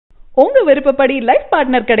உங்க விருப்பப்படி life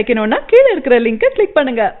partner கிடைக்கணும்னா கீழ இருக்கிற லிங்கை கிளிக்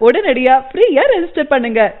பண்ணுங்க. உடனடியா ஃப்ரீயா ரெஜிஸ்டர்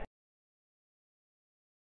பண்ணுங்க.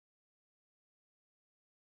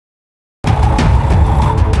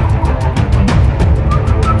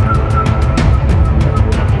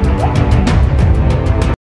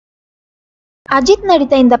 அஜித்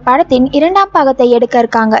நடித்த இந்த படத்தின் இரண்டாம் பாகத்தை எடுக்க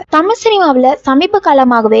இருக்காங்க. தமிழ் சினிமாவில் சமீப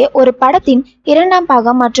காலமாகவே ஒரு படத்தின் இரண்டாம்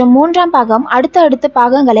பாகம் மற்றும் மூன்றாம் பாகம் அடுத்த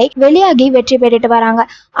பாகங்களை வெளியாகி வெற்றி பெற்றுட்டு வராங்க.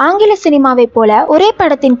 ஆங்கில சினிமாவை போல ஒரே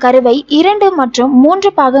படத்தின் கருவை 2 மற்றும்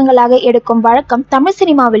 3 பாகங்களாக எடுக்கும் வழக்கம் தமிழ்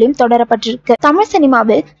சினிமாவிலும் தொடரப்பட்டிருக்கு. தமிழ்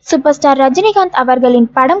சினிமாவில் சூப்பர் ஸ்டார் ரஜினிகாந்த் அவர்களின்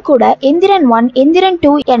படம் கூட எந்திரன் 1, எந்திரன்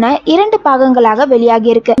 2 என 2 பாகங்களாக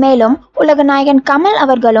வெளியாகி இருக்கு. மேலும் உலக நாயகன் கமல்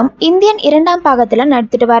அவர்களும் இந்தியன் இரண்டாம் பாகத்துல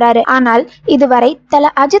நடித்துட்டு வராரு. ஆனால் இதுவரை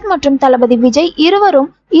தல அஜித் மற்றும் தளபதி விஜய் இருவரும்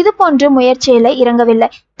இது போன்ற முயற்சியில இறங்கவில்லை.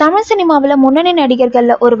 தமிழ் சினிமாவில் முன்னணி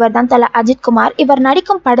நடிகர்கள்ல ஒருவர் தான் தல அஜித் குமார். இவர்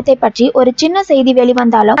நடிக்கும் படத்தை பற்றி ஒரு சின்ன செய்தி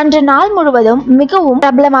வெளிவந்தாலும் அன்று நாள் முழுவதும் மிகவும்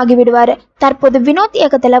பிரபலமாகி விடுவாரு. தற்போது வினோத்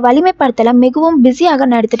இயக்கத்துல வலிமை படத்துல மிகவும் பிஸியாக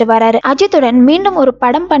நடித்துட்டு வராரு. அஜித்துடன் மீண்டும் ஒரு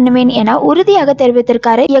படம் பண்ணுவேன் என உறுதியாக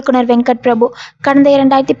தெரிவித்திருக்காரு இயக்குனர் வெங்கட் பிரபு. கடந்த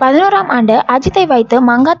 2011ஆம் ஆண்டு அஜித்தை வைத்து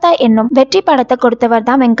மங்காத்தா என்னும் வெற்றி படத்தை கொடுத்தவர்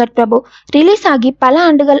தான் வெங்கட் பிரபு. ரிலீஸ் ஆகி பல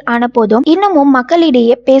ஆண்டுகள் ஆன போதும் இன்னமும்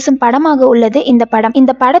மக்களிடையே பேசும் படமாக உள்ளது இந்த படம்.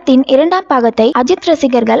 இந்த படத்தின் இரண்டாம் பாகத்தை அஜித்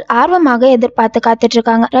ரசிகர்கள் ஆர்வமாக எதிர்பார்த்து காத்துட்டு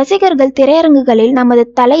இருக்காங்க. ரசிகர்கள் திரையரங்குகளில் நமது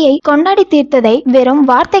தலையை கொண்டாடி தீர்த்ததை வெறும்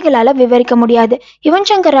வார்த்தைகளால விவரிக்க முடியாது. யுவன்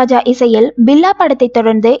சங்கர் ராஜா இசையில் பில்லா படத்தை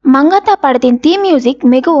தொடர்ந்து மங்காத்தா படத்தின் தீம் மியூசிக்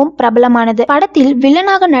மிகவும் பிரபலமானது. படத்தில்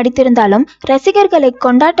வில்லனாக நடித்திருந்தாலும் ரசிகர்களை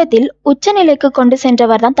கொண்டாட்டத்தில் உச்சநிலைக்கு கொண்டு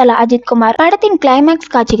சென்றவர் தான் தல அஜித் குமார். படத்தின்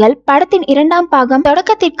கிளைமேக்ஸ் காட்சிகள் படத்தின் இரண்டாம் பாகம்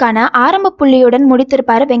தொடக்கத்திற்கான ஆரம்ப புள்ளியுடன்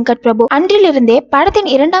முடித்திருப்பாரு வெங்கட் பிரபு. அன்றிலிருந்தே படத்தின்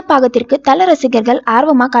இரண்டாம் பாகத்திற்கு தல ரசிகர்கள்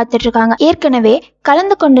ஆர்வமா காத்துட்டு இருக்காங்க. ஏற்கனவே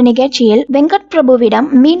கலந்து கொண்ட நிகழ்ச்சியில் வெங்கட் பிரபுவிடம்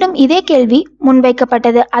மீண்டும் இதே கேள்வி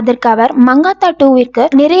முன்வைக்கப்பட்டது. அதற்கு அவர் மங்காத்தா 2விற்கு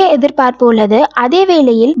நிறைய எதிர்பார்ப்பு உள்ளது, அதே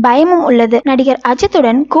வேளையில் பயமும் உள்ளது. நடிகர்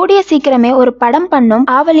அஜித்துடன் கூடிய சீக்கிரமே ஒரு படம் பண்ணும்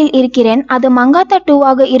ஆவலில் இருக்கிறேன். அது மங்காத்தா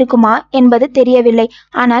 2ஆக இருக்குமா என்பது தெரியவில்லை.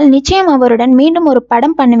 ஆனால் நிச்சயம் அவருடன் மீண்டும் ஒரு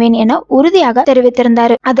படம் பண்ணுவேன் என உறுதியாக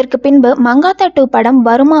தெரிவித்திருந்தார். அதற்கு பின்பு மங்காத்தா 2 படம்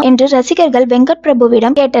வருமா என்று ரசிகர்கள் வெங்கட்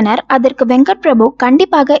பிரபுவிடம் கேட்டனர். அதற்கு வெங்கட் பிரபு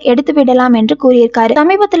கண்டிப்பாக எடுத்து விடலாம் என்று கூறியிருக்காரு.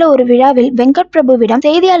 சமீபத்தில் ஒரு விழாவில் வெங்கட் பிரபுவிடம்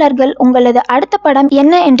செய்தியாளர்கள் உங்களது அடுத்த படம்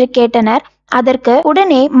என்ன என்று கேட்டனர். அதற்கு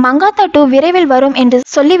உடனே மங்காத்தா 2 விரைவில் வரும் என்று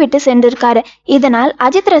சொல்லிவிட்டு சென்றிருக்காரு. இதனால்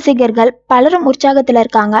அஜித் ரசிகர்கள் பலரும் உற்சாகத்தில்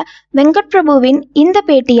இருக்காங்க. வெங்கட் பிரபுவின் இந்த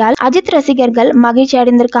பேட்டியால் அஜித் ரசிகர்கள் மகிழ்ச்சி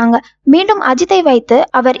அடைந்திருக்காங்க. மீண்டும் அஜித்தை வைத்து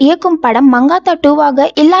அவர் இயக்கும் படம் மங்காத்தா 2ஆக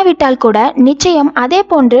இல்லாவிட்டால் கூட நிச்சயம் அதே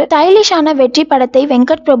போன்று ஸ்டைலிஷான வெற்றி படத்தை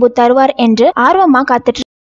வெங்கட் பிரபு தருவார் என்று ஆர்வமா காத்துட்டு